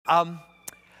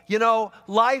You know,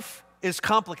 life is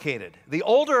complicated. The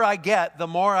older I get, the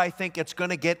more I think it's going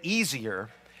to get easier,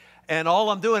 and all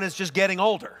I'm doing is just getting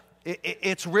older.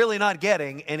 It's really not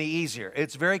getting any easier.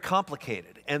 It's very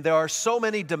complicated, and there are so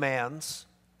many demands.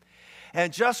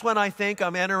 And just when I think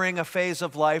I'm entering a phase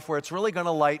of life where it's really going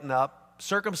to lighten up,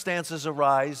 circumstances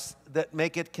arise that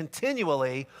make it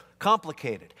continually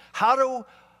complicated. How do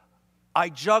I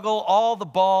juggle all the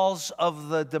balls of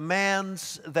the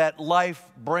demands that life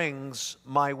brings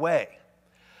my way?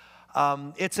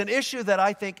 It's an issue that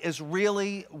I think is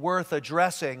really worth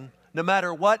addressing no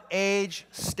matter what age,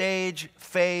 stage,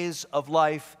 phase of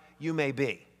life you may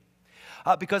be.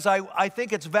 Because I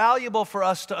think it's valuable for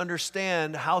us to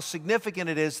understand how significant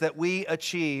it is that we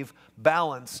achieve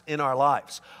balance in our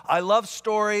lives. I love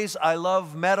stories. I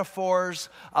love metaphors.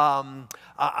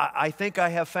 I think I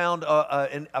have found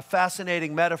a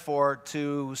fascinating metaphor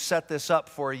to set this up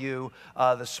for you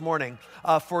this morning.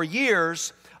 For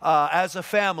years, as a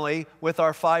family with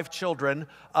our 5 children,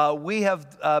 we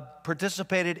have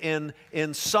participated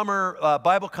in summer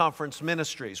Bible conference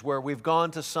ministries where we've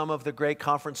gone to some of the great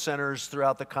conference centers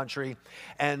throughout the country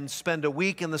and spend a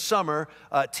week in the summer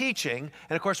teaching.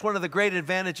 And of course, one of the great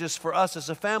advantages for us as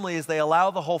a family is they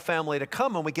allow the whole family to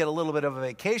come and we get a little bit of a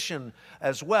vacation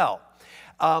as well.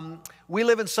 We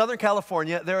live in Southern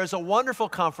California. There is a wonderful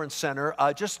conference center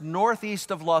just northeast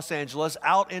of Los Angeles,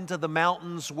 out into the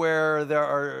mountains where there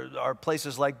are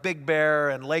places like Big Bear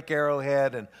and Lake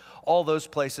Arrowhead and all those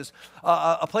places.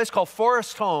 A place called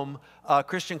Forest Home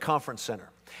Christian Conference Center.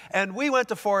 And we went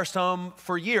to Forest Home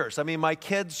for years. I mean, my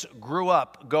kids grew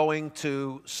up going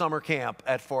to summer camp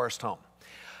at Forest Home.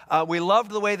 We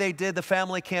loved the way they did the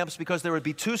family camps because there would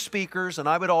be 2 speakers, and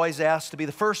I would always ask to be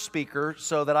the first speaker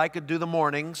so that I could do the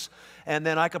mornings, and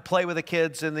then I could play with the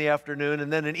kids in the afternoon,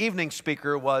 and then an evening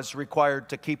speaker was required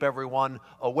to keep everyone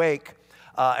awake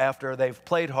after they've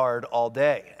played hard all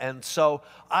day. And so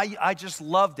I just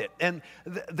loved it. And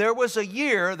there was a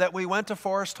year that we went to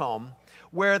Forest Home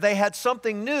where they had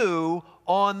something new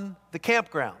on the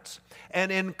campgrounds.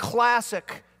 And in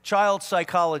classic child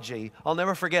psychology, I'll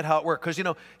never forget how it worked. Because, you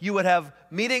know, you would have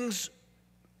meetings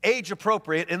age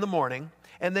appropriate in the morning,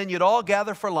 and then you'd all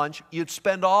gather for lunch. You'd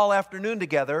spend all afternoon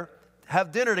together,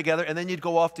 have dinner together, and then you'd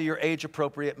go off to your age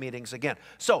appropriate meetings again.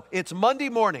 So it's Monday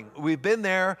morning. We've been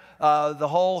there the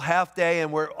whole half day,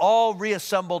 and we're all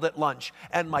reassembled at lunch.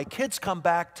 And my kids come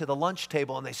back to the lunch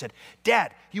table, and they said,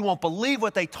 "Dad, you won't believe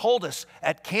what they told us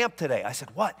at camp today." I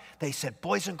said, "What?" They said,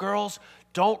 "Boys and girls,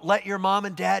 don't let your mom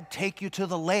and dad take you to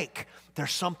the lake.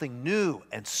 There's something new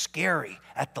and scary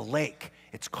at the lake.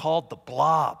 It's called the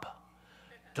blob.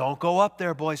 Don't go up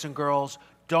there, boys and girls.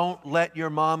 Don't let your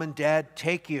mom and dad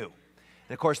take you."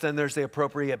 And of course, then there's the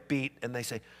appropriate beat, and they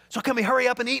say, "So can we hurry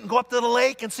up and eat and go up to the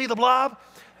lake and see the blob?"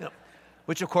 You know,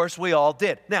 which of course we all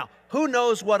did. Now, who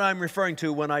knows what I'm referring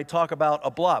to when I talk about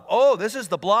a blob? Oh, this is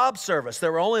the blob service.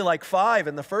 There were only like 5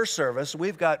 in the first service.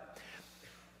 We've got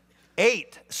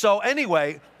 8. So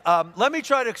anyway, let me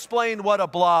try to explain what a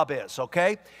blob is,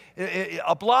 okay?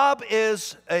 A blob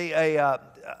is a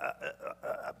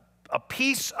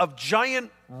piece of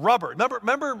giant rubber.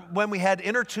 Remember when we had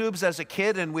inner tubes as a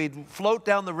kid and we'd float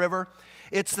down the river?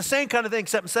 It's the same kind of thing,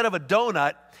 except instead of a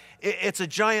donut, it's a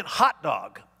giant hot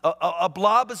dog. A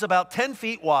blob is about 10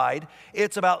 feet wide.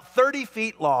 It's about 30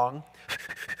 feet long.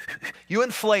 You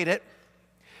inflate it.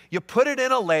 You put it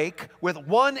in a lake with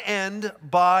one end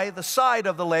by the side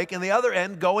of the lake and the other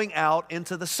end going out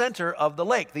into the center of the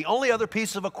lake. The only other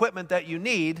piece of equipment that you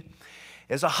need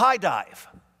is a high dive.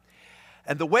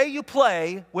 And the way you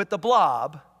play with the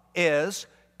blob is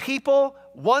people,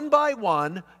 one by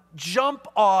one, jump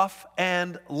off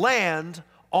and land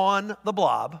on the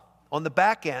blob, on the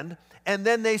back end, and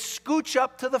then they scooch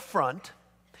up to the front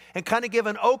and kind of give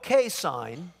an okay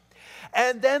sign.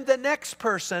 And then the next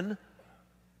person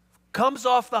comes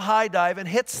off the high dive and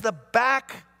hits the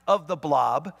back of the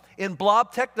blob. In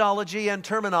blob technology and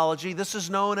terminology, this is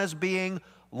known as being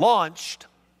launched,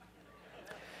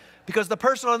 because the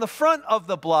person on the front of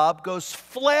the blob goes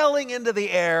flailing into the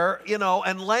air, you know,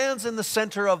 and lands in the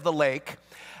center of the lake.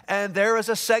 And there is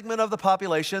a segment of the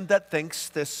population that thinks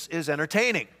this is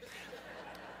entertaining.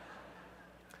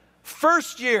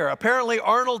 First year, apparently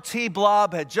Arnold T.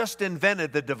 Blob had just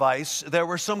invented the device. There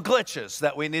were some glitches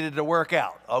that we needed to work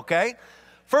out, okay?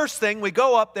 First thing, we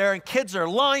go up there and kids are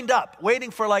lined up,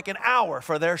 waiting for like an hour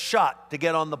for their shot to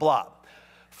get on the blob.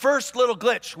 First little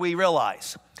glitch we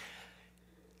realize.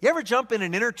 You ever jump in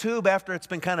an inner tube after it's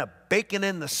been kind of baking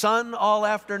in the sun all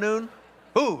afternoon?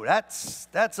 Ooh, that's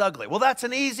ugly. Well, that's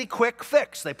an easy, quick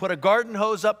fix. They put a garden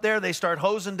hose up there. They start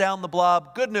hosing down the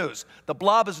blob. Good news, the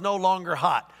blob is no longer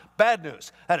hot. bad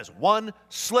news. That is one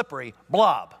slippery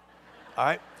blob, all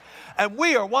right? And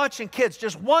we are watching kids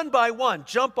just one by one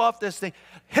jump off this thing,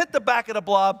 hit the back of the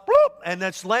blob, bloop, and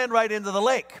then land right into the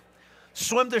lake.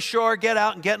 Swim to shore, get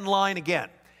out, and get in line again.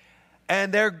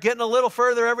 And they're getting a little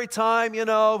further every time, you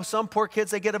know. Some poor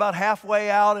kids, they get about halfway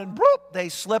out and bloop, they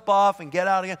slip off and get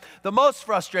out again. The most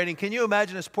frustrating, can you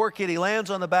imagine this poor kid? He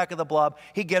lands on the back of the blob.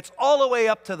 He gets all the way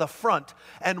up to the front.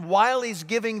 And while he's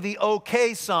giving the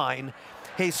okay sign,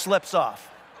 he slips off.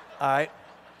 All right?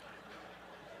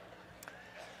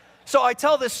 So I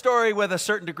tell this story with a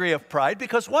certain degree of pride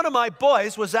because one of my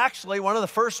boys was actually one of the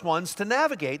first ones to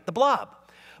navigate the blob.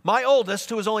 My oldest,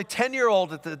 who was only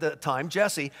 10-year-old at the time,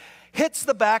 Jesse, hits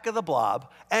the back of the blob,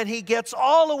 and he gets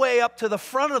all the way up to the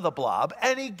front of the blob,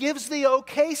 and he gives the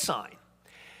okay sign.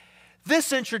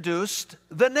 This introduced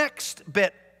the next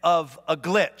bit of a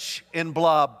glitch in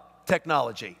blob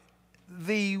technology,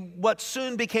 what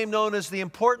soon became known as the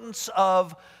importance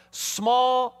of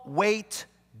small weight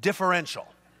differential.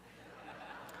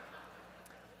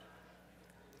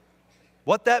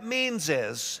 What that means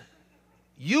is,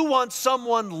 you want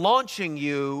someone launching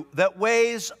you that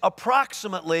weighs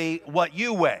approximately what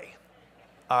you weigh,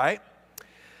 all right?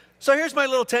 So here's my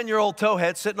little 10-year-old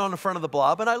towhead sitting on the front of the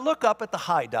blob, and I look up at the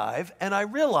high dive, and I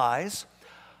realize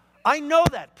I know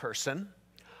that person.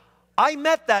 I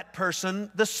met that person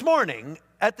this morning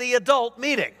at the adult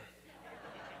meeting.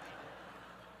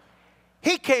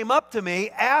 He came up to me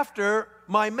after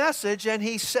my message, and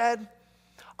he said,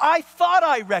 I thought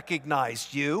I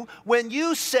recognized you when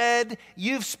you said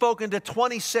you've spoken to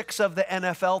 26 of the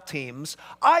NFL teams.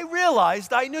 I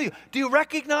realized I knew you. Do you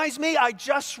recognize me? I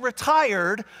just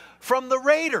retired from the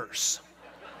Raiders.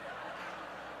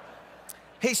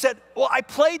 He said, well, I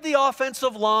played the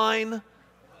offensive line.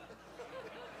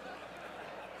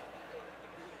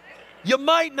 You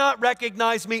might not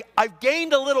recognize me. I've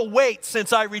gained a little weight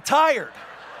since I retired.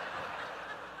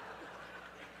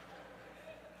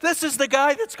 This is the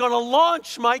guy that's going to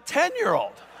launch my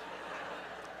 10-year-old.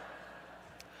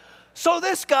 So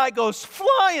this guy goes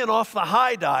flying off the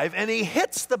high dive, and he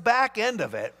hits the back end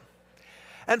of it.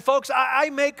 And folks, I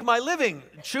make my living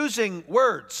choosing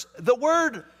words. The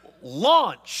word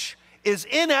launch is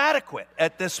inadequate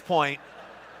at this point.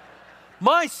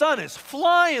 My son is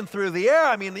flying through the air.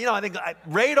 I mean, you know, I think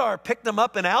radar picked him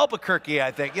up in Albuquerque,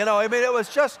 I think. You know, I mean, it was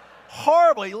just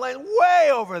horrible. He landed way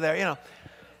over there, you know.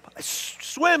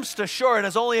 Swims to shore, and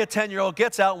as only a 10-year-old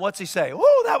gets out, and what's he say?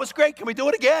 Oh, that was great. Can we do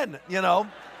it again? You know?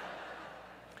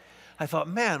 I thought,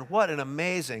 man, what an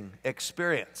amazing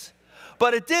experience.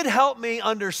 But it did help me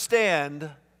understand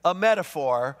a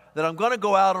metaphor that I'm going to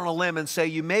go out on a limb and say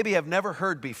you maybe have never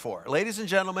heard before. Ladies and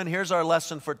gentlemen, here's our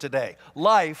lesson for today.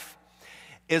 Life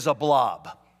is a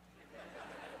blob.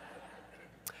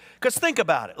 Because think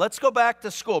about it. Let's go back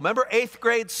to school. Remember 8th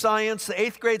grade science? The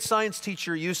 8th grade science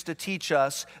teacher used to teach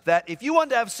us that if you want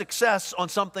to have success on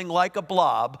something like a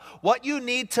blob, what you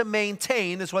need to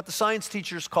maintain is what the science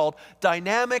teachers called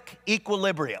dynamic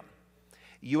equilibrium.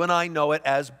 You and I know it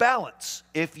as balance.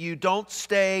 If you don't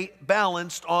stay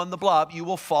balanced on the blob, you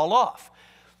will fall off.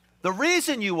 The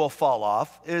reason you will fall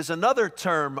off is another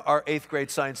term our 8th grade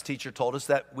science teacher told us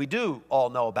that we do all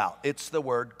know about. It's the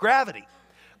word gravity.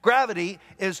 Gravity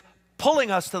is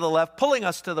pulling us to the left, pulling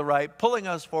us to the right, pulling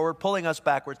us forward, pulling us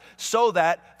backwards, so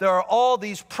that there are all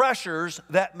these pressures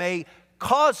that may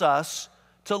cause us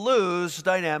to lose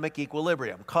dynamic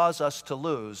equilibrium, cause us to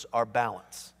lose our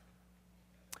balance.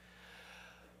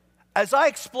 As I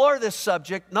explore this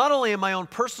subject, not only in my own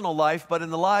personal life, but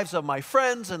in the lives of my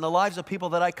friends and the lives of people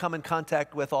that I come in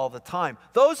contact with all the time,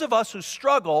 those of us who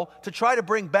struggle to try to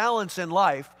bring balance in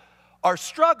life are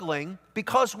struggling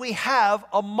because we have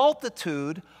a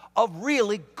multitude of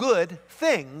really good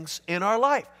things in our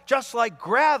life. Just like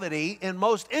gravity in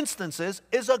most instances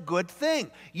is a good thing.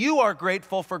 You are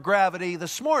grateful for gravity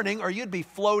this morning, or you'd be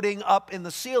floating up in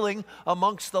the ceiling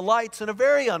amongst the lights in a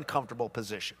very uncomfortable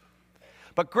position.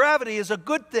 But gravity is a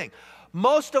good thing.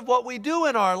 Most of what we do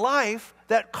in our life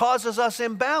that causes us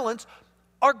imbalance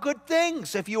are good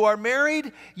things. If you are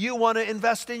married, you want to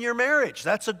invest in your marriage.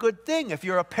 That's a good thing. If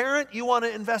you're a parent, you want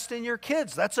to invest in your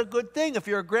kids. That's a good thing. If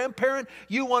you're a grandparent,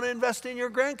 you want to invest in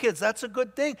your grandkids. That's a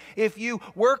good thing. If you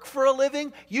work for a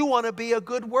living, you want to be a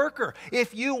good worker.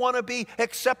 If you want to be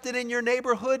accepted in your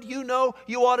neighborhood, you know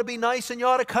you ought to be nice and you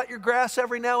ought to cut your grass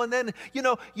every now and then. You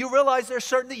know, you realize there's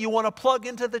certain that you want to plug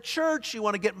into the church. You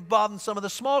want to get involved in some of the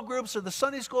small groups or the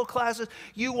Sunday school classes.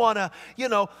 You want to,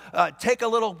 take a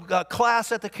little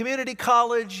class at the community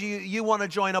college. You want to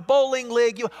join a bowling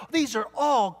league. These are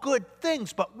all good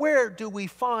things, but where do we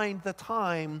find the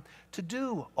time to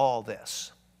do all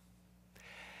this?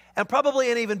 And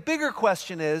probably an even bigger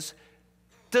question is,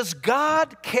 does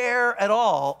God care at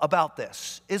all about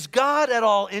this? Is God at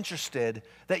all interested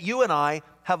that you and I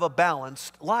have a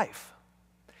balanced life?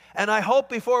 And I hope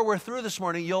before we're through this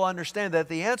morning, you'll understand that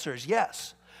the answer is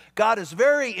yes. God is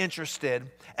very interested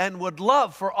and would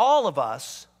love for all of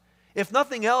us, if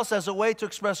nothing else, as a way to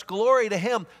express glory to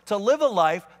Him, to live a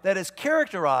life that is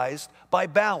characterized by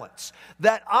balance.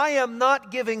 That I am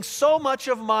not giving so much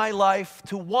of my life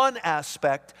to one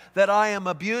aspect that I am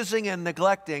abusing and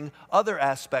neglecting other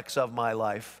aspects of my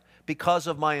life because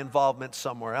of my involvement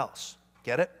somewhere else.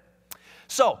 Get it?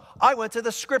 So, I went to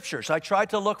the scriptures. I tried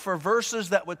to look for verses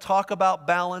that would talk about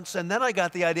balance, and then I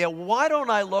got the idea, why don't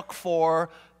I look for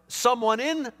someone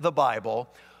in the Bible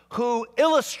who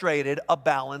illustrated a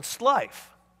balanced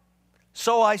life?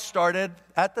 So I started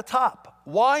at the top.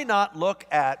 Why not look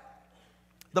at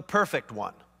the perfect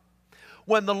one?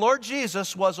 When the Lord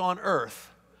Jesus was on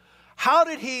earth, how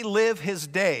did He live His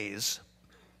days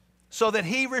so that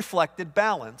He reflected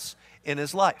balance in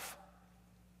His life?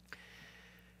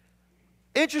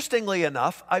 Interestingly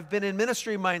enough, I've been in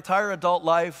ministry my entire adult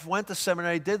life, went to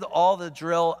seminary, did all the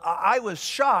drill. I was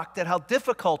shocked at how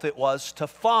difficult it was to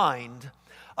find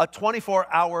a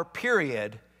 24-hour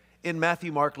period in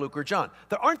Matthew, Mark, Luke, or John.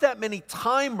 There aren't that many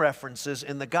time references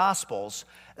in the Gospels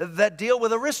that deal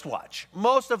with a wristwatch.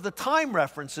 Most of the time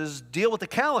references deal with the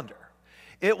calendar.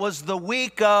 It was the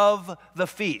week of the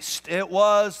feast. It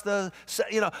was the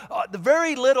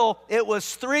very little, it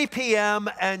was 3 p.m.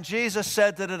 and Jesus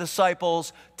said to the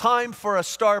disciples, time for a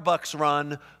Starbucks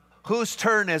run. Whose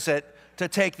turn is it to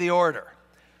take the order?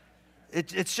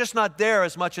 It's just not there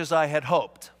as much as I had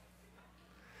hoped.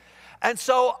 And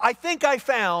so I think I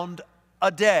found a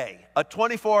day, a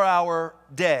 24-hour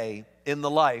day in the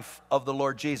life of the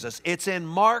Lord Jesus. It's in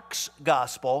Mark's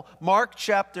Gospel, Mark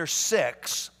chapter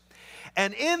 6.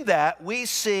 And in that, we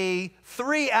see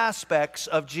three aspects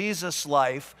of Jesus'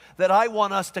 life that I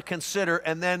want us to consider,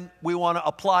 and then we want to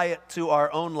apply it to our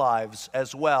own lives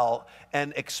as well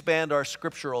and expand our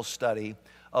scriptural study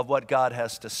of what God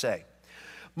has to say.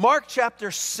 Mark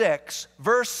chapter 6,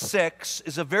 verse 6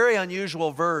 is a very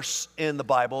unusual verse in the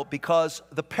Bible because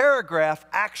the paragraph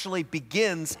actually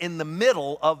begins in the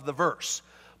middle of the verse.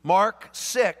 Mark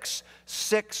 6,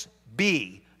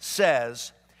 6b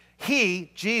says,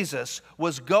 He, Jesus,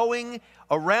 was going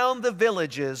around the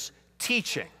villages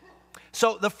teaching.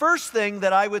 So the first thing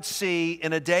that I would see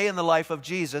in a day in the life of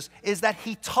Jesus is that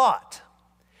He taught.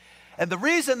 And the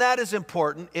reason that is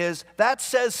important is that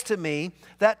says to me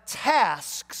that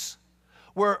tasks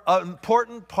were an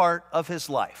important part of His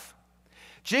life.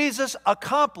 Jesus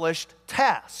accomplished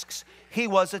tasks. He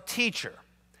was a teacher.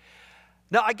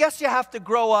 Now, I guess you have to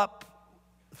grow up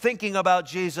thinking about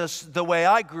Jesus the way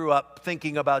I grew up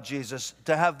thinking about Jesus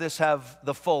to have this have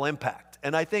the full impact.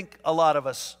 And I think a lot of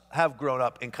us have grown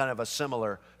up in kind of a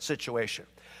similar situation.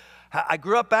 I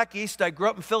grew up back east. I grew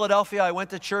up in Philadelphia. I went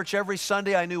to church every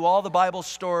Sunday. I knew all the Bible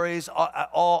stories,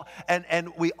 and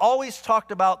we always talked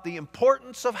about the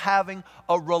importance of having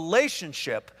a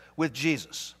relationship with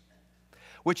Jesus,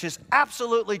 which is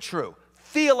absolutely true.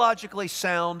 Theologically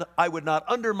sound. I would not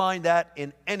undermine that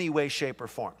in any way, shape, or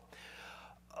form.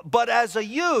 But as a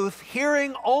youth,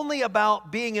 hearing only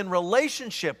about being in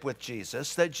relationship with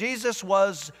Jesus, that Jesus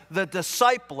was the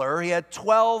discipler, He had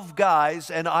 12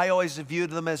 guys, and I always viewed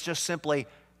them as just simply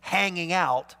hanging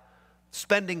out,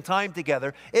 spending time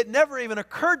together. It never even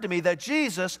occurred to me that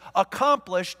Jesus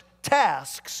accomplished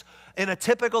tasks in a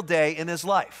typical day in His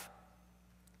life.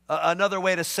 Another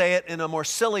way to say it in a more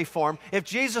silly form, if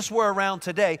Jesus were around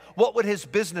today, what would His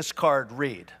business card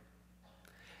read?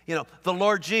 You know, the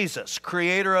Lord Jesus,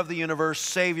 creator of the universe,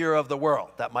 savior of the world.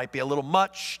 That might be a little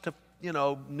much to,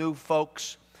 new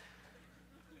folks.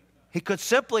 He could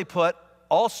simply put,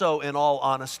 also in all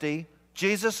honesty,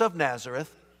 Jesus of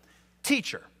Nazareth,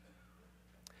 teacher.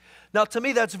 Now, to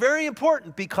me, that's very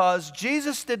important because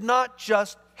Jesus did not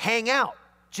just hang out.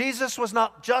 Jesus was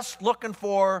not just looking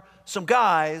for some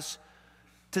guys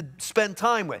to spend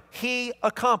time with. He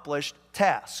accomplished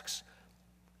tasks.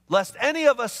 Lest any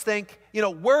of us think,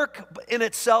 work in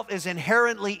itself is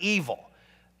inherently evil.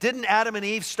 Didn't Adam and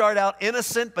Eve start out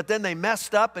innocent, but then they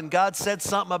messed up and God said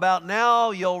something about,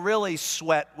 now you'll really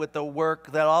sweat with the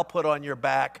work that I'll put on your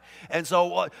back. And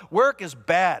so work is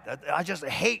bad. I just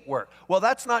hate work. Well,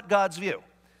 that's not God's view.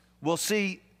 We'll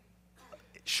see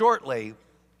shortly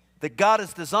that God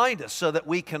has designed us so that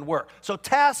we can work. So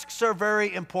tasks are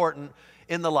very important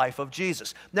in the life of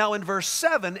Jesus. Now in verse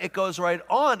 7, it goes right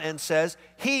on and says,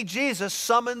 He, Jesus,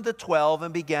 summoned the 12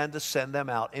 and began to send them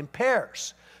out in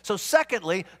pairs. So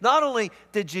secondly, not only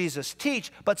did Jesus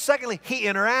teach, but secondly, He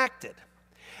interacted.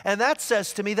 And that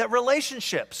says to me that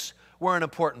relationships were an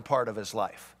important part of his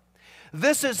life.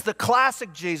 This is the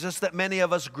classic Jesus that many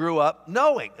of us grew up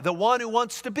knowing, the one who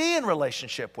wants to be in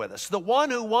relationship with us, the one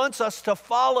who wants us to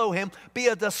follow him, be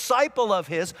a disciple of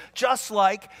his, just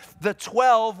like the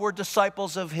 12 were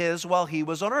disciples of his while he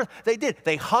was on earth. They did.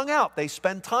 They hung out. They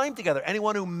spent time together.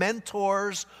 Anyone who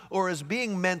mentors or is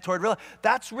being mentored,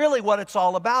 that's really what it's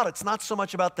all about. It's not so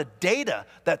much about the data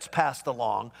that's passed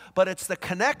along, but it's the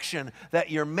connection that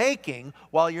you're making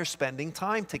while you're spending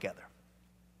time together.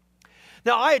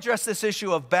 Now, I address this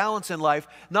issue of balance in life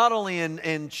not only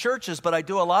in churches, but I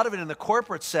do a lot of it in the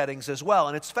corporate settings as well.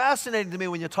 And it's fascinating to me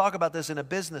when you talk about this in a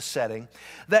business setting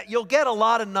that you'll get a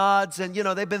lot of nods, and, you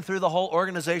know, they've been through the whole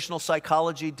organizational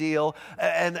psychology deal.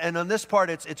 And on this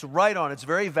part, it's right on. It's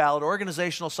very valid.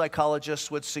 Organizational psychologists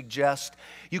would suggest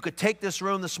you could take this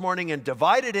room this morning and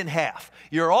divide it in half.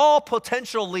 You're all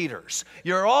potential leaders.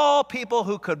 You're all people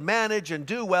who could manage and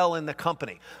do well in the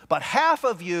company. But half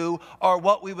of you are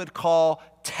what we would call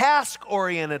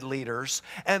task-oriented leaders,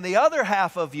 and the other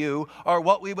half of you are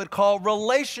what we would call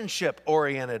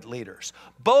relationship-oriented leaders.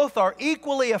 Both are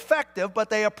equally effective, but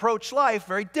they approach life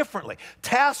very differently.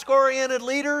 Task-oriented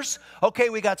leaders, okay,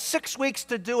 we got 6 weeks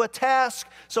to do a task,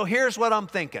 so here's what I'm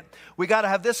thinking. We got to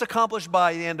have this accomplished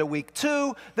by the end of week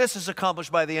 2. This is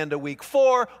accomplished by the end of week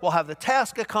 4. We'll have the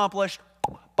task accomplished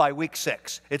by week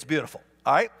 6. It's beautiful,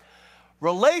 all right?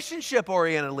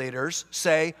 Relationship-oriented leaders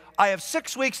say, I have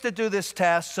 6 weeks to do this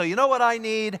task, so you know what I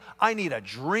need? I need a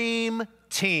dream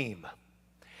team.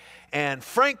 And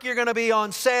Frank, you're going to be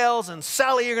on sales, and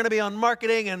Sally, you're going to be on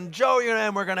marketing, and Joe,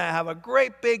 and we're going to have a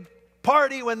great big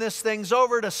party when this thing's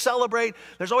over to celebrate.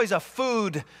 There's always a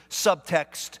food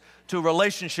subtext to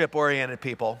relationship-oriented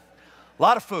people. A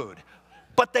lot of food.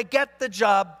 But they get the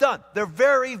job done. They're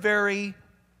very, very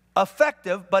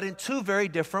effective, but in two very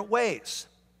different ways.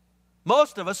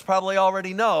 Most of us probably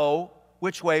already know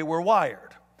which way we're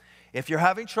wired. If you're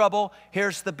having trouble,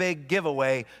 here's the big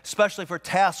giveaway, especially for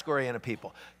task-oriented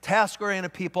people.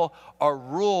 Task-oriented people are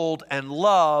ruled and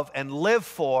love and live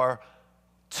for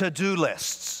to-do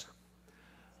lists.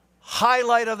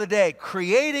 Highlight of the day,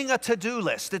 creating a to-do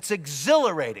list. It's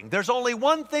exhilarating. There's only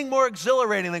one thing more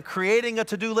exhilarating than creating a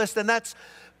to-do list, and that's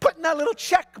putting that little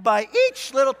check by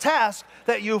each little task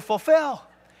that you fulfill.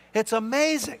 It's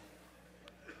amazing.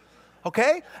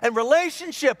 Okay? And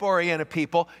relationship-oriented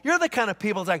people, you're the kind of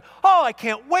people that's like, oh, I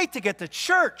can't wait to get to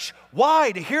church.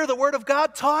 Why? To hear the Word of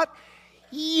God taught?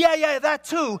 Yeah, that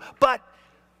too. But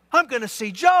I'm going to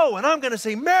see Joe, and I'm going to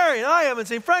see Mary, and I haven't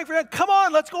seen Frank. Come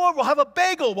on, let's go over. We'll have a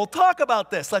bagel. We'll talk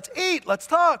about this. Let's eat. Let's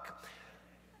talk.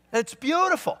 And it's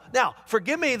beautiful. Now,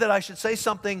 forgive me that I should say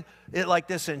something like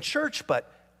this in church,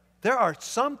 but there are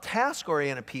some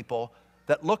task-oriented people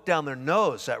that look down their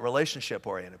nose at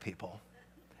relationship-oriented people.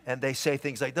 And they say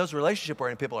things like, those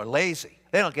relationship-oriented people are lazy.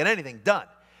 They don't get anything done.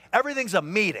 Everything's a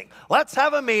meeting. Let's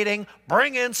have a meeting,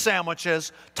 bring in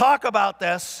sandwiches, talk about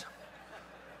this.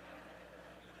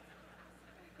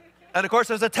 And of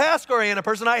course, as a task-oriented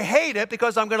person, I hate it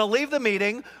because I'm going to leave the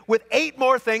meeting with 8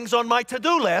 more things on my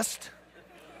to-do list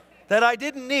that I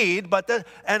didn't need.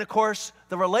 And of course,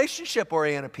 the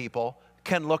relationship-oriented people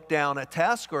can look down at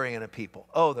task-oriented people.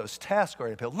 Oh, those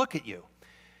task-oriented people, look at you.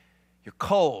 You're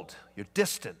cold, you're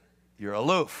distant, you're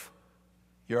aloof,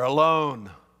 you're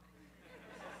alone.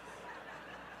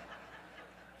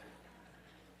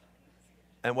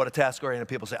 And what do task-oriented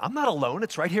people say? I'm not alone,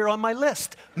 it's right here on my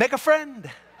list. Make a friend.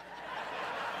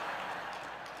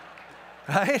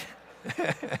 Right?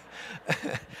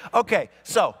 Okay,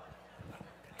 so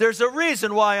there's a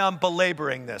reason why I'm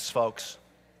belaboring this, folks.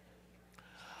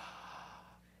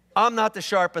 I'm not the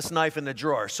sharpest knife in the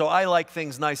drawer, so I like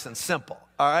things nice and simple,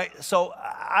 all right? So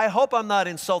I hope I'm not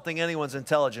insulting anyone's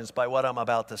intelligence by what I'm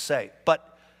about to say,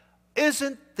 but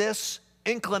isn't this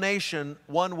inclination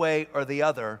one way or the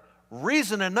other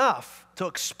reason enough to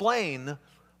explain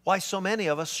why so many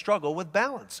of us struggle with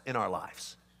balance in our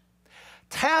lives?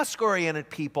 Task-oriented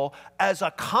people, as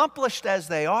accomplished as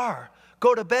they are,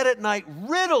 go to bed at night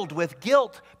riddled with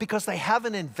guilt because they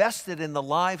haven't invested in the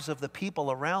lives of the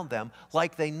people around them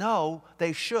like they know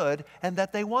they should and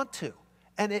that they want to.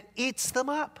 And it eats them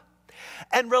up.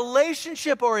 And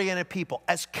relationship-oriented people,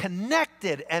 as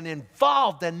connected and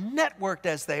involved and networked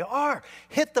as they are,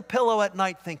 hit the pillow at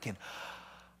night thinking,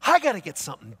 I got to get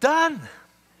something done.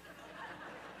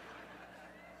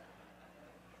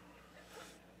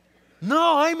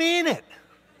 No, I mean it.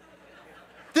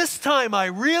 This time I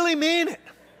really mean it.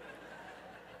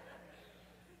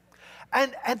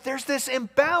 And there's this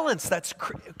imbalance that's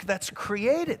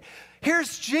created.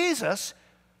 Here's Jesus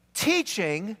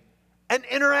teaching and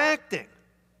interacting.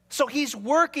 So he's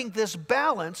working this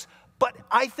balance, but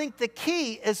I think the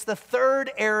key is the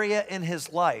third area in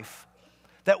his life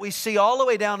that we see all the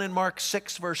way down in Mark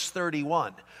 6, verse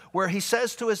 31, where he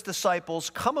says to his disciples,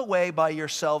 "Come away by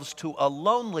yourselves to a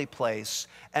lonely place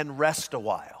and rest a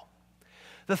while."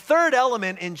 The third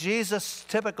element in Jesus'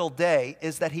 typical day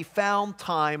is that he found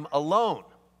time alone,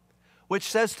 which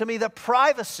says to me that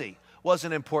privacy was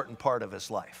an important part of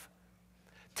his life.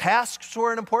 Tasks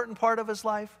were an important part of his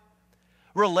life.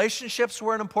 Relationships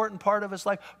were an important part of his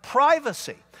life.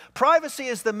 Privacy. Privacy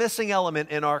is the missing element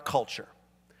in our culture.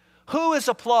 Who is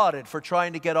applauded for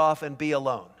trying to get off and be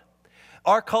alone?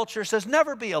 Our culture says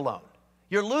never be alone.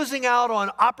 You're losing out on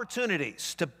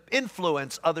opportunities to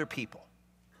influence other people.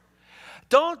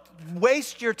 Don't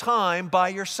waste your time by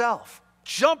yourself.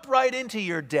 Jump right into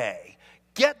your day.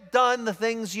 Get done the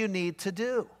things you need to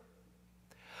do.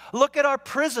 Look at our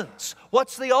prisons.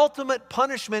 What's the ultimate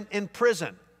punishment in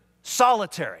prison?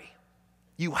 Solitary.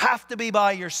 You have to be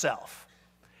by yourself.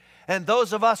 And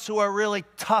those of us who are really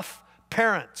tough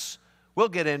parents, we'll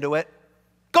get into it.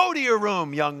 Go to your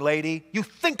room, young lady. You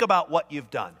think about what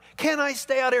you've done. Can I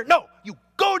stay out here? No, you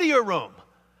go to your room.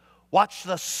 Watch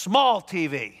the small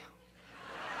TV.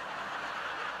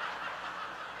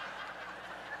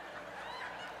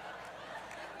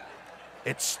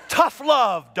 It's tough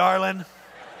love, darling.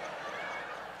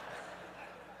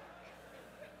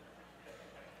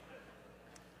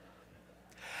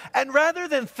 And rather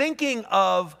than thinking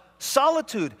of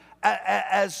solitude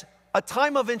as a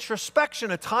time of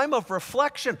introspection, a time of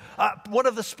reflection, one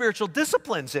of the spiritual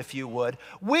disciplines, if you would,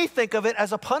 we think of it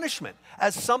as a punishment,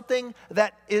 as something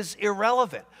that is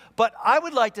irrelevant. But I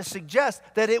would like to suggest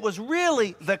that it was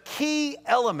really the key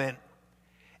element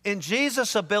in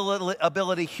Jesus'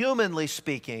 ability, humanly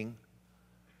speaking,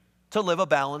 to live a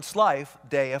balanced life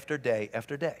day after day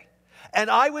after day. And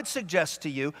I would suggest to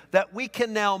you that we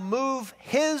can now move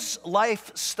his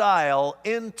lifestyle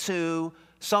into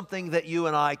something that you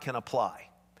and I can apply.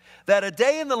 That a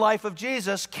day in the life of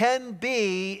Jesus can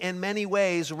be, in many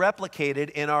ways, replicated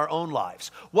in our own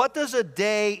lives. What does a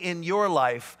day in your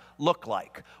life look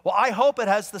like? Well, I hope it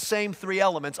has the same three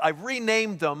elements. I've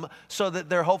renamed them so that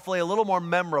they're hopefully a little more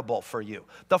memorable for you.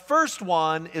 The first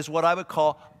one is what I would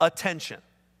call attention.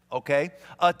 Okay?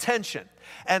 Attention.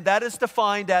 And that is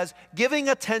defined as giving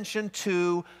attention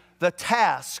to the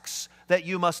tasks that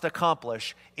you must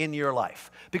accomplish in your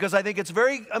life. Because I think it's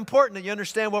very important that you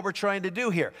understand what we're trying to do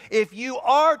here. If you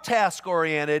are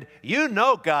task-oriented, you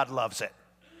know God loves it.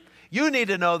 You need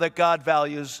to know that God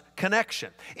values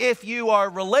connection. If you are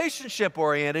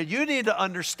relationship-oriented, you need to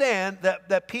understand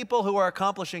that people who are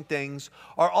accomplishing things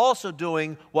are also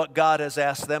doing what God has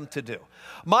asked them to do.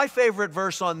 My favorite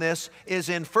verse on this is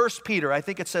in 1 Peter. I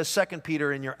think it says 2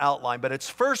 Peter in your outline, but it's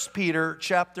 1 Peter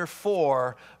chapter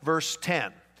 4, verse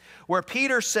 10. Where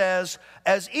Peter says,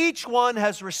 as each one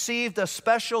has received a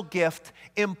special gift,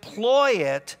 employ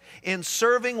it in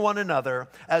serving one another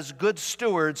as good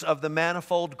stewards of the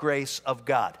manifold grace of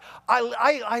God.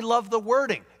 I love the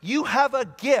wording. You have a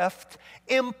gift,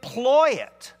 employ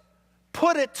it.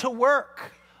 Put it to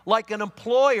work. Like an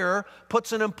employer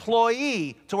puts an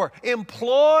employee to work.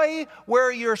 Employ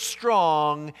where you're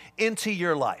strong into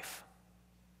your life.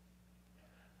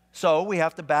 So we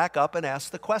have to back up and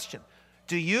ask the question.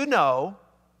 Do you know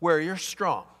where you're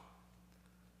strong?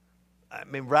 I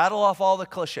mean, rattle off all the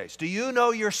cliches. Do you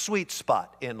know your sweet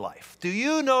spot in life? Do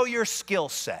you know your skill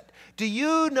set? Do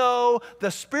you know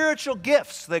the spiritual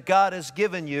gifts that God has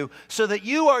given you so that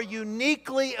you are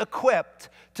uniquely equipped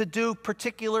to do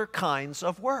particular kinds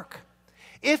of work?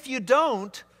 If you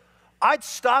don't, I'd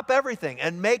stop everything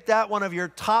and make that one of your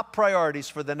top priorities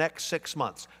for the next 6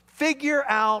 months. Figure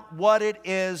out what it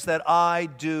is that I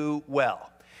do well.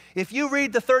 If you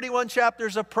read the 31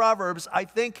 chapters of Proverbs, I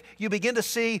think you begin to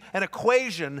see an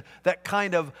equation that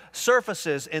kind of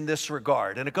surfaces in this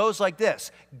regard. And it goes like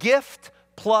this: gift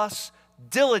plus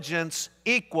diligence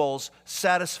equals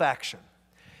satisfaction.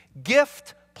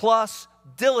 Gift plus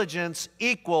diligence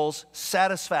equals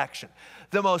satisfaction.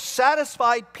 The most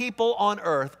satisfied people on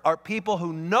earth are people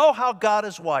who know how God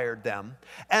has wired them,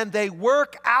 and they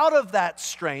work out of that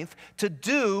strength to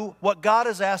do what God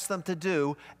has asked them to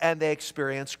do, and they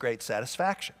experience great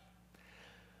satisfaction.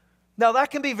 Now,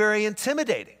 that can be very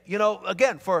intimidating. You know,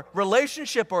 again, for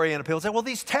relationship-oriented people, say, well,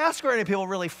 these task-oriented people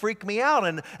really freak me out,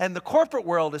 and the corporate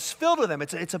world is filled with them.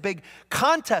 It's a big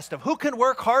contest of who can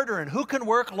work harder and who can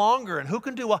work longer and who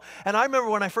can do well. And I remember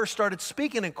when I first started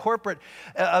speaking in corporate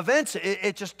events,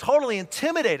 it just totally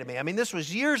intimidated me. I mean, this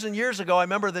was years and years ago. I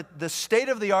remember that the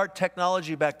state-of-the-art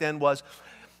technology back then was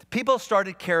people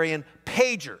started carrying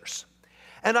pagers.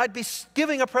 And I'd be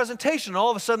giving a presentation, and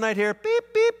all of a sudden I'd hear beep,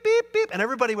 beep, beep, beep, and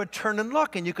everybody would turn and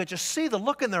look, and you could just see the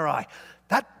look in their eye.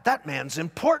 That man's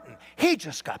important. He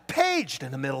just got paged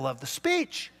in the middle of the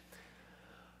speech.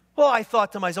 Well, I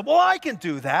thought to myself, well, I can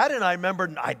do that. And I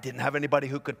remember I didn't have anybody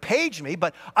who could page me,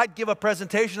 but I'd give a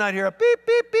presentation, I'd hear a beep,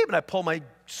 beep, beep, and I'd pull my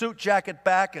suit jacket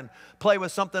back and play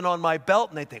with something on my belt,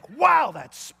 and they'd think, wow,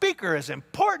 that speaker is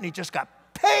important. He just got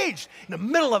paged in the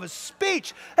middle of his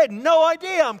speech. I had no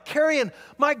idea I'm carrying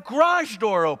my garage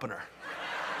door opener.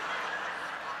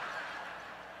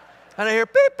 And I hear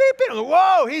beep, beep, beep. I go,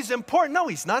 whoa, he's important. No,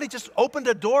 he's not. He just opened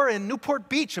a door in Newport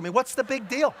Beach. I mean, what's the big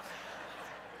deal?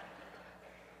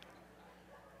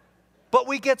 But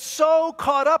we get so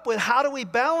caught up with how do we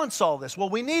balance all this? Well,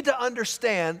 we need to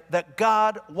understand that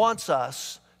God wants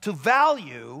us to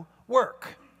value work.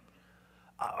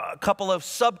 A couple of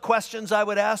sub-questions I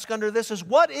would ask under this is,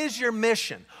 what is your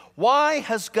mission? Why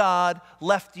has God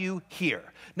left you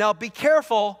here? Now, be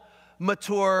careful,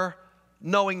 mature,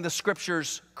 knowing the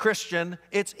Scriptures Christian.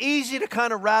 It's easy to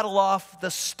kind of rattle off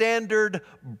the standard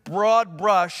broad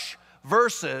brush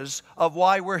verses of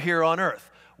why we're here on earth.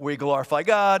 We glorify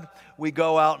God. We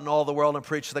go out in all the world and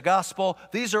preach the gospel.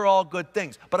 These are all good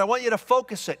things. But I want you to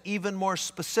focus it even more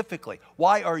specifically.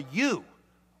 Why are you,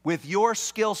 with your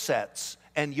skill sets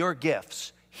and your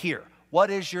gifts, here? What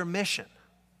is your mission?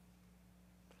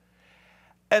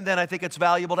 And then I think it's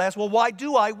valuable to ask, well, why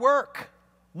do I work?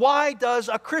 Why does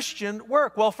a Christian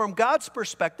work? Well, from God's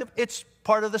perspective, it's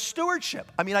part of the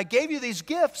stewardship. I mean, I gave you these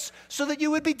gifts so that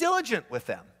you would be diligent with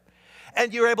them.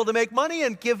 And you're able to make money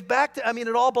and give back to, I mean,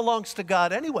 it all belongs to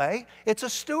God anyway. It's a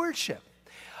stewardship.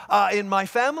 In my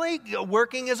family,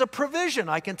 working is a provision.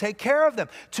 I can take care of them.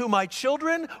 To my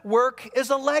children, work is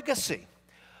a legacy.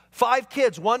 5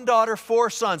 kids, 1 daughter, 4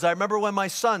 sons. I remember when my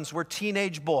sons were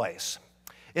teenage boys.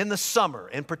 In the summer,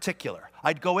 in particular,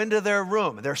 I'd go into their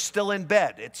room. They're still in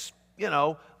bed. It's,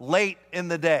 late in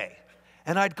the day.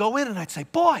 And I'd go in and I'd say,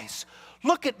 boys,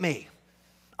 look at me.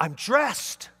 I'm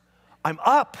dressed. I'm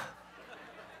up.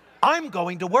 I'm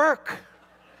going to work.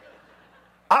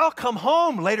 I'll come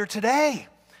home later today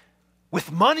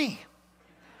with money.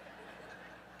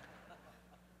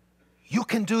 You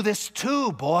can do this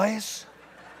too, boys.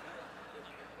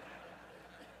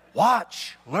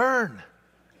 Watch, learn.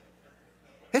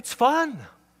 It's fun.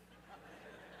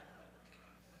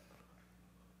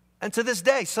 And to this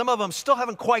day, some of them still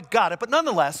haven't quite got it, but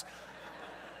nonetheless,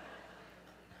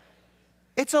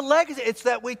 it's a legacy. It's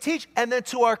that we teach. And then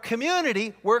to our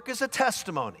community, work is a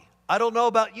testimony. I don't know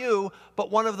about you,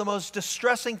 but one of the most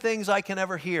distressing things I can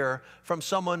ever hear from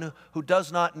someone who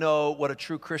does not know what a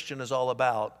true Christian is all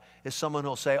about is someone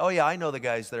who'll say, oh yeah, I know the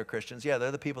guys that are Christians. Yeah,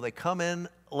 they're the people that come in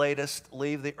latest,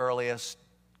 leave the earliest,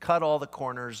 cut all the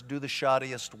corners, do the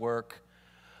shoddiest work,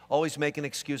 always making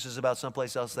excuses about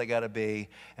someplace else they got to be,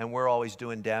 and we're always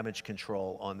doing damage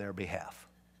control on their behalf.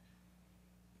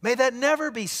 May that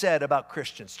never be said about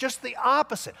Christians. Just the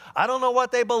opposite. I don't know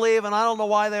what they believe, and I don't know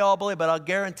why they all believe, but I'll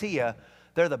guarantee you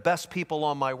they're the best people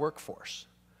on my workforce.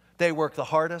 They work the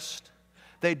hardest.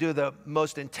 They do the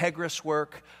most integrous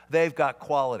work. They've got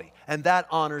quality, and that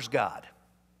honors God.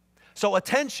 So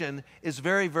attention is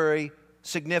very, very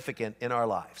significant in our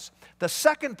lives. The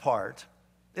second part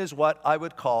is what I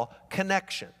would call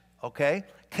connection, okay?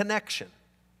 Connection.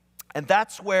 And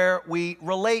that's where we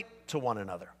relate to one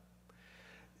another.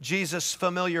 Jesus'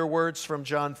 familiar words from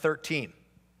John 13.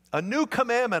 A new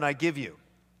commandment I give you,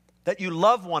 that you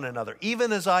love one another,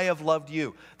 even as I have loved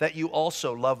you, that you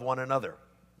also love one another.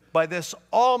 By this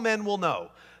all men will know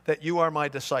that you are my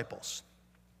disciples,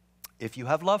 if you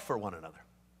have love for one another.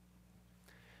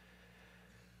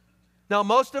 Now,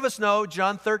 most of us know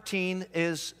John 13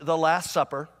 is the Last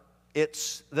Supper.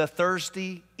 It's the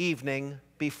Thursday evening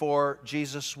before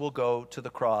Jesus will go to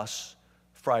the cross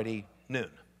Friday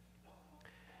noon.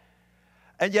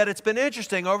 And yet it's been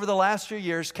interesting. Over the last few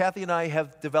years, Kathy and I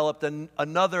have developed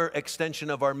another extension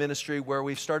of our ministry where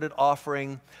we've started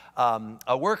offering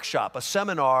a workshop, a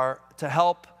seminar to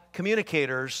help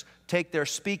communicators take their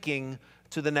speaking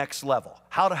to the next level,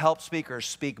 how to help speakers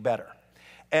speak better.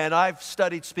 And I've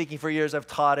studied speaking for years. I've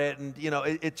taught it, and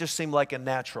it just seemed like a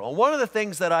natural. And one of the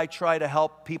things that I try to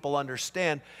help people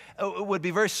understand would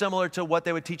be very similar to what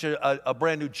they would teach a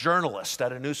brand new journalist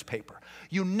at a newspaper.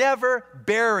 You never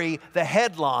bury the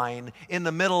headline in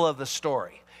the middle of the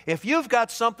story. If you've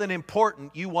got something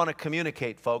important you want to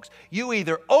communicate, folks, you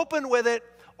either open with it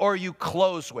or you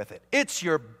close with it. It's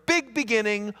your big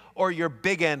beginning or your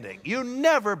big ending. You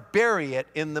never bury it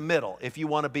in the middle if you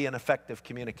want to be an effective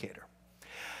communicator.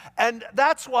 And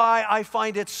that's why I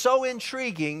find it so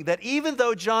intriguing that even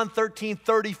though John 13,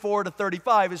 34 to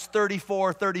 35 is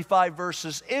 35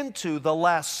 verses into the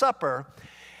Last Supper,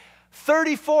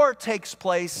 34 takes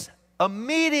place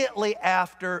immediately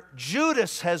after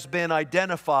Judas has been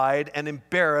identified and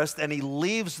embarrassed and he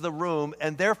leaves the room,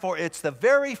 and therefore it's the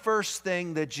very first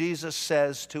thing that Jesus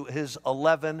says to his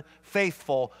 11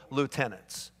 faithful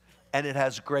lieutenants, and it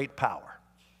has great power.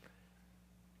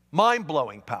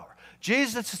 Mind-blowing power.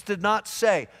 Jesus did not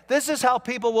say, this is how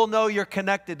people will know you're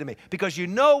connected to me, because you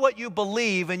know what you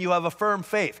believe and you have a firm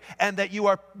faith, and that you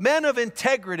are men of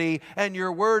integrity and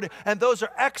your word, and those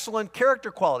are excellent character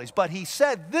qualities. But he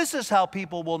said, this is how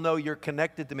people will know you're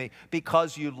connected to me,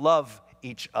 because you love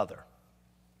each other.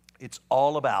 It's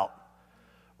all about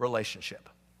relationship.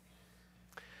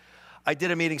 I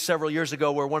did a meeting several years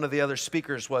ago where one of the other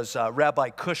speakers was Rabbi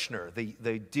Kushner,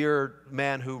 the dear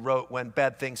man who wrote When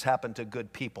Bad Things Happen to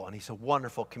Good People. And he's a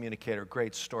wonderful communicator,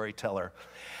 great storyteller.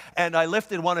 And I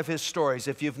lifted one of his stories.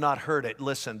 If you've not heard it,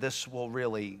 listen, this will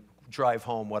really drive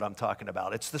home what I'm talking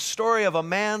about. It's the story of a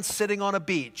man sitting on a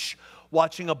beach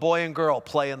watching a boy and girl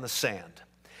play in the sand.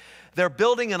 They're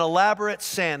building an elaborate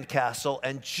sandcastle,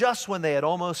 and just when they had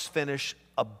almost finished,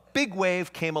 a big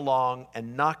wave came along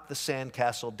and knocked the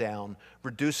sandcastle down,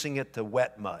 reducing it to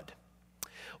wet mud.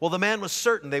 Well, the man was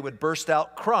certain they would burst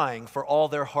out crying, for all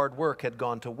their hard work had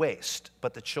gone to waste.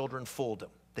 But the children fooled him.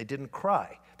 They didn't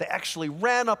cry. They actually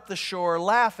ran up the shore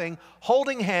laughing,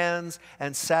 holding hands,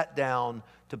 and sat down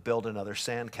to build another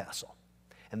sandcastle.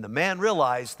 And the man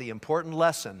realized the important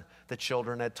lesson the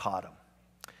children had taught him.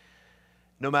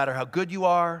 No matter how good you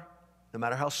are, no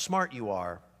matter how smart you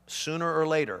are, sooner or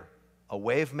later, a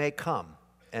wave may come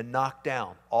and knock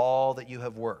down all that you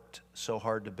have worked so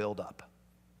hard to build up.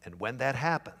 And when that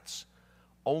happens,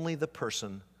 only the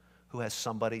person who has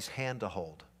somebody's hand to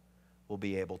hold will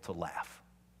be able to laugh.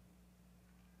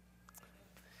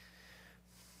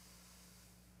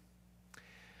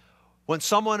 When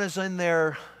someone is in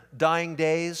their dying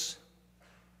days,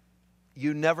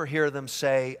 you never hear them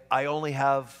say, I only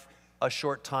have a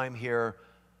short time here,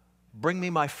 bring me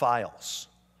my files.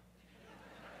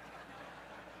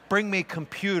 Bring me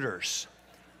computers.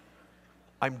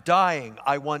 I'm dying.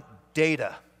 I want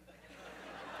data.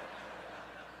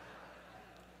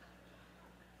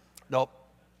 Nope.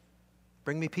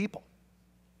 Bring me people.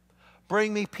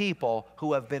 Bring me people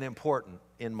who have been important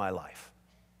in my life.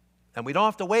 And we don't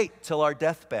have to wait till our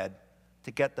deathbed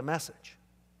to get the message.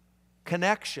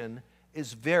 Connection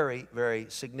is very, very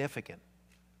significant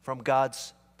from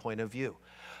God's point of view.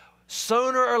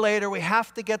 Sooner or later, we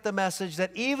have to get the message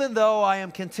that even though I am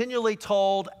continually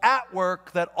told at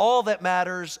work that all that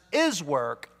matters is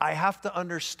work, I have to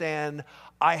understand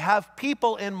I have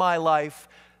people in my life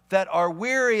that are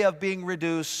weary of being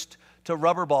reduced to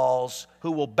rubber balls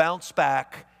who will bounce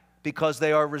back because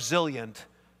they are resilient,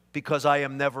 because I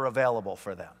am never available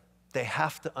for them. They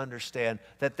have to understand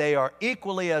that they are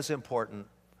equally as important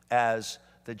as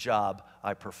the job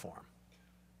I perform.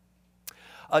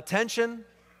 Attention,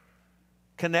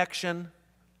 connection.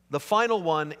 The final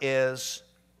one is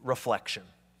reflection.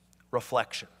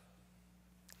 Reflection.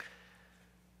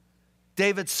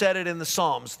 David said it in the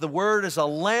Psalms, the word is a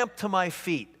lamp to my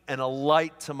feet and a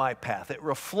light to my path. It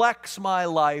reflects my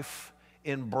life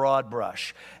in broad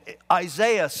brush.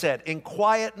 Isaiah said, in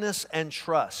quietness and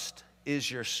trust is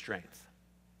your strength.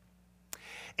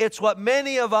 It's what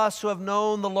many of us who have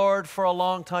known the Lord for a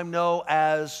long time know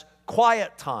as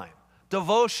quiet time.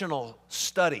 Devotional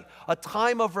study, a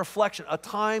time of reflection, a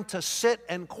time to sit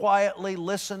and quietly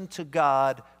listen to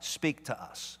God speak to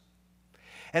us.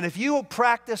 And if you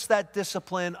practice that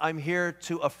discipline, I'm here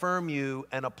to affirm you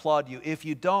and applaud you. If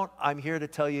you don't, I'm here to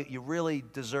tell you, you really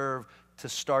deserve to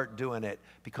start doing it,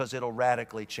 because it'll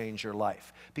radically change your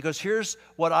life. Because here's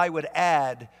what I would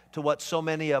add to what so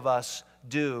many of us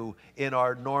do in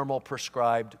our normal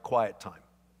prescribed quiet time.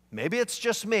 Maybe it's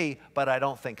just me, but I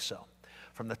don't think so.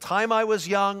 From the time I was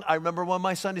young, I remember when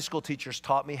my Sunday school teachers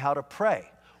taught me how to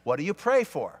pray. What do you pray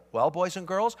for? Well, boys and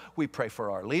girls, we pray for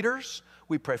our leaders,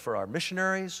 we pray for our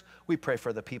missionaries, we pray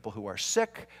for the people who are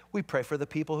sick, we pray for the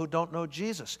people who don't know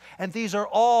Jesus. And these are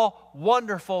all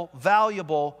wonderful,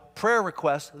 valuable prayer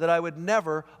requests that I would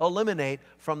never eliminate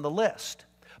from the list.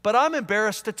 But I'm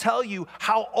embarrassed to tell you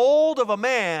how old of a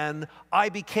man I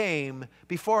became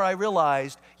before I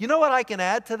realized, you know what I can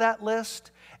add to that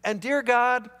list? And dear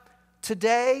God,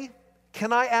 today,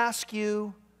 can I ask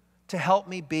you to help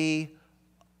me be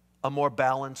a more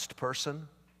balanced person?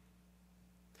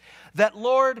 That,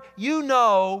 Lord, you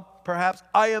know, perhaps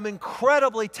I am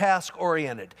incredibly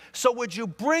task-oriented. So would you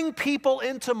bring people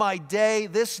into my day,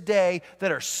 this day,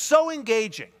 that are so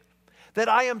engaging, that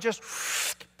I am just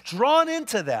drawn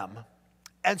into them,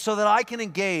 and so that I can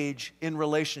engage in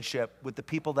relationship with the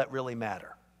people that really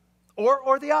matter.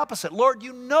 Or the opposite. Lord,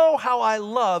 you know how I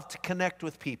love to connect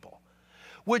with people.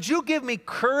 Would you give me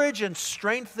courage and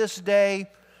strength this day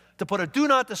to put a do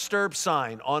not disturb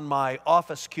sign on my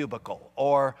office cubicle,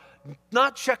 or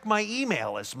not check my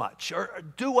email as much, or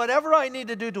do whatever I need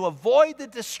to do to avoid the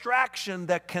distraction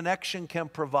that connection can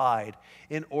provide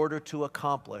in order to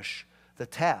accomplish the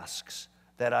tasks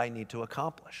that I need to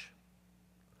accomplish.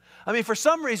 I mean, for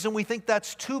some reason, we think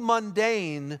that's too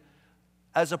mundane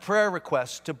as a prayer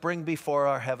request to bring before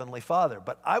our Heavenly Father.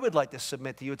 But I would like to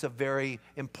submit to you it's a very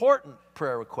important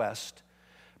prayer request,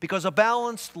 because a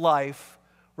balanced life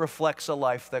reflects a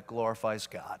life that glorifies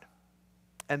God.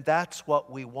 And that's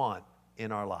what we want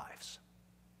in our lives.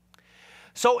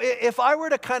 So if I were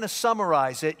to kind of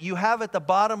summarize it, you have at the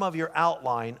bottom of your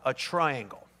outline a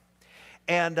triangle.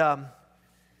 And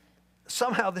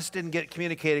somehow this didn't get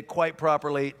communicated quite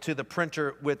properly to the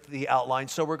printer with the outline,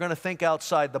 so we're going to think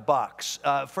outside the box.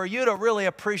 For you to really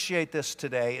appreciate this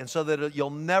today, and so that you'll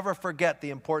never forget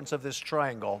the importance of this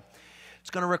triangle, it's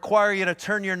going to require you to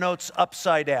turn your notes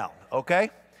upside down, okay?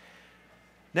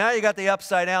 Now you got the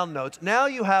upside down notes. Now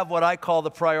you have what I call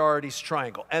the priorities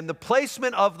triangle. And the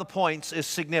placement of the points is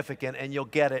significant, and you'll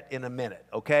get it in a minute,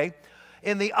 okay?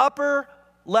 In the upper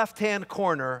left-hand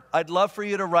corner, I'd love for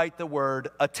you to write the word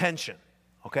attention,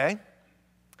 okay?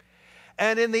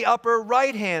 And in the upper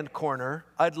right-hand corner,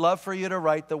 I'd love for you to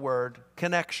write the word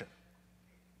connection.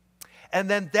 And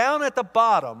then down at the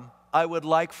bottom, I would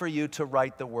like for you to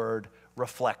write the word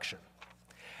reflection.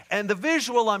 And the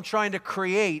visual I'm trying to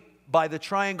create by the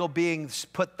triangle being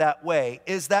put that way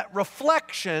is that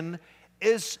reflection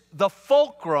is the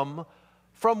fulcrum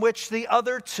from which the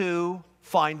other two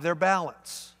find their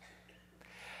balance.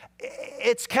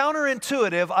 It's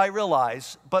counterintuitive, I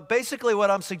realize, but basically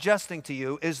what I'm suggesting to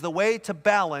you is the way to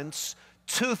balance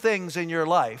two things in your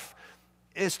life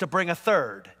is to bring a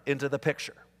third into the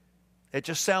picture. It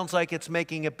just sounds like it's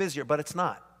making it busier, but it's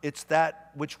not. It's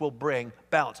that which will bring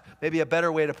balance. Maybe a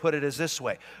better way to put it is this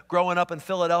way. Growing up in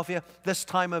Philadelphia, this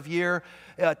time of year,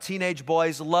 teenage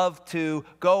boys love to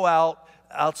go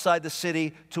outside the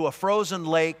city to a frozen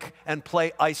lake and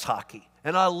play ice hockey.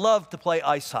 And I love to play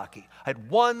ice hockey. I had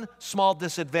one small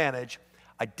disadvantage.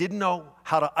 I didn't know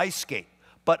how to ice skate.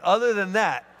 But other than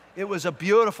that, it was a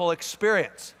beautiful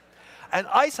experience. And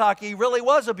ice hockey really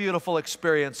was a beautiful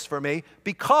experience for me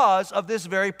because of this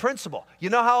very principle. You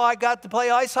know how I got to play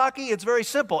ice hockey? It's very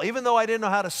simple. Even though I didn't know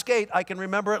how to skate, I can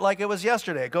remember it like it was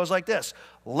yesterday. It goes like this: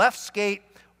 left skate,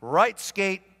 right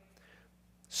skate,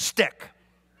 stick.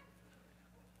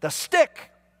 The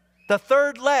stick, the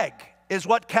third leg, is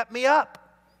what kept me up.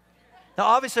 Now,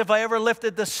 obviously, if I ever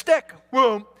lifted the stick,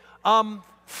 boom, I'm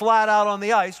flat out on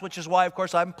the ice, which is why, of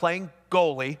course, I'm playing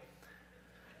goalie.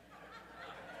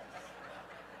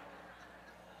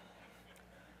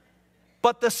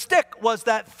 But the stick was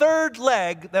that third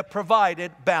leg that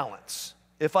provided balance.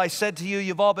 If I said to you,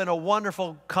 you've all been a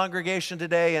wonderful congregation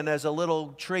today, and as a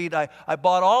little treat, I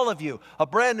bought all of you a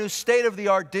brand new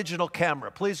state-of-the-art digital camera.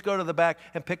 Please go to the back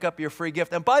and pick up your free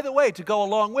gift. And by the way, to go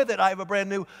along with it, I have a brand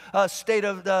new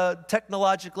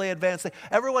technologically advanced thing.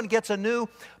 Everyone gets a new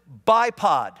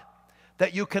bipod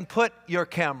that you can put your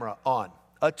camera on,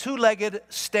 a two-legged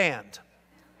stand.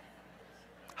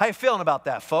 How you feeling about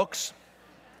that, folks?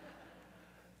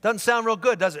 Doesn't sound real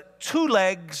good, does it? Two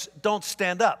legs don't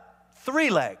stand up. Three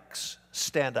legs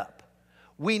stand up.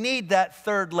 We need that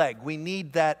third leg. We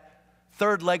need that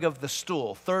third leg of the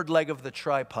stool, third leg of the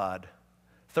tripod,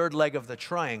 third leg of the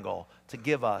triangle to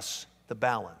give us the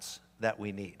balance that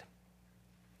we need.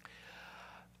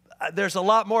 There's a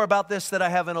lot more about this that I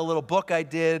have in a little book I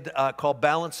did called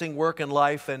Balancing Work and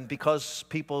Life, and because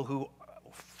people who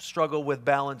struggle with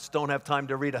balance don't have time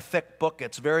to read a thick book,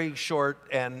 it's very short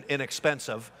and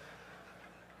inexpensive.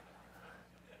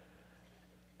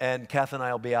 And Kath and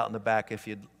I will be out in the back if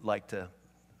you'd like to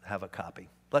have a copy.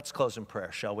 Let's close in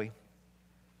prayer, shall we?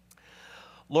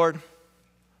 Lord,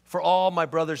 for all my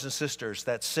brothers and sisters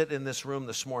that sit in this room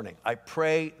this morning, I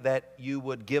pray that you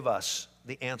would give us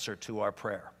the answer to our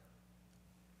prayer.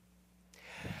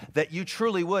 That you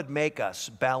truly would make us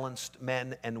balanced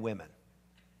men and women.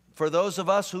 For those of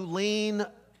us who lean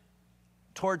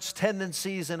towards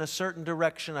tendencies in a certain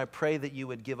direction, I pray that you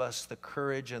would give us the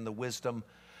courage and the wisdom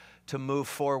to move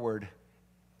forward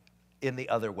in the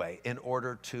other way in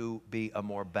order to be a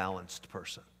more balanced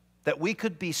person. That we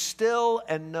could be still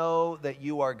and know that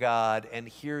you are God and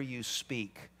hear you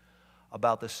speak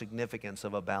about the significance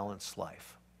of a balanced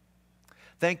life.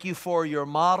 Thank you for your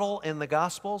model in the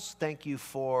Gospels. Thank you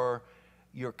for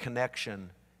your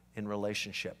connection in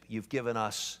relationship. You've given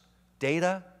us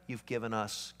data, you've given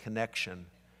us connection.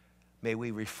 May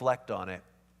we reflect on it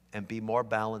and be more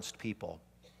balanced people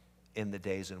in the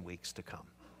days and weeks to come.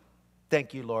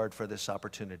 Thank you, Lord, for this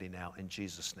opportunity now. In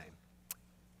Jesus' name,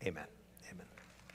 amen.